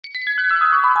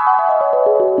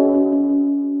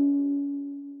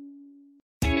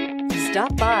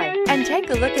Stop by and take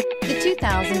a look at the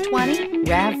 2020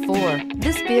 RAV4.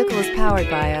 This vehicle is powered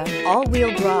by a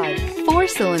all-wheel drive,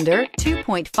 4-cylinder,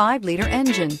 2.5-liter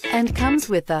engine and comes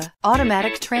with a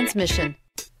automatic transmission.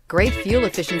 Great fuel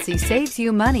efficiency saves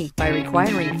you money by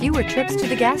requiring fewer trips to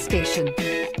the gas station.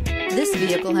 This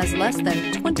vehicle has less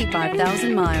than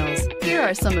 25,000 miles. Here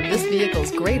are some of this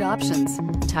vehicle's great options: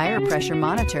 tire pressure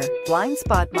monitor, blind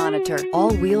spot monitor,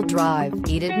 all-wheel drive,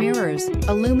 heated mirrors,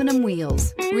 aluminum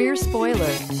wheels, rear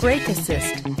spoiler, brake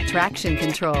assist, traction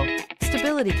control,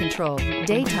 stability control,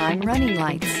 daytime running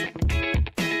lights.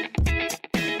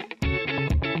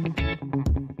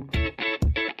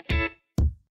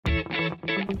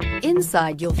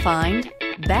 Inside you'll find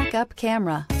backup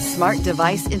camera, smart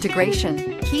device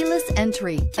integration, keyless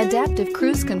entry, adaptive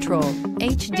cruise control,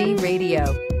 HD radio,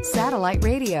 satellite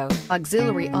radio,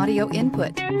 auxiliary audio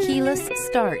input, keyless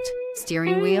start,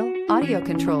 steering wheel audio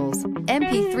controls,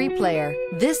 MP3 player.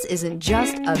 This isn't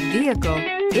just a vehicle,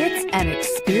 it's an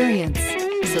experience.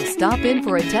 So stop in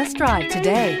for a test drive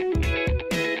today.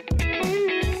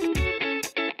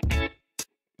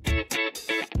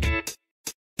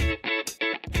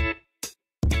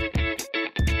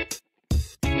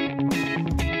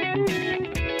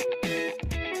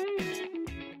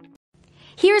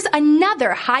 Here's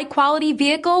another high-quality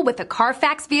vehicle with a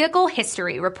Carfax Vehicle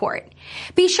History Report.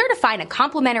 Be sure to find a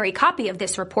complimentary copy of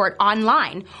this report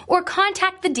online or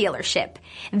contact the dealership.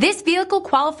 This vehicle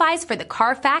qualifies for the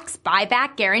Carfax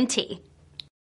Buyback Guarantee.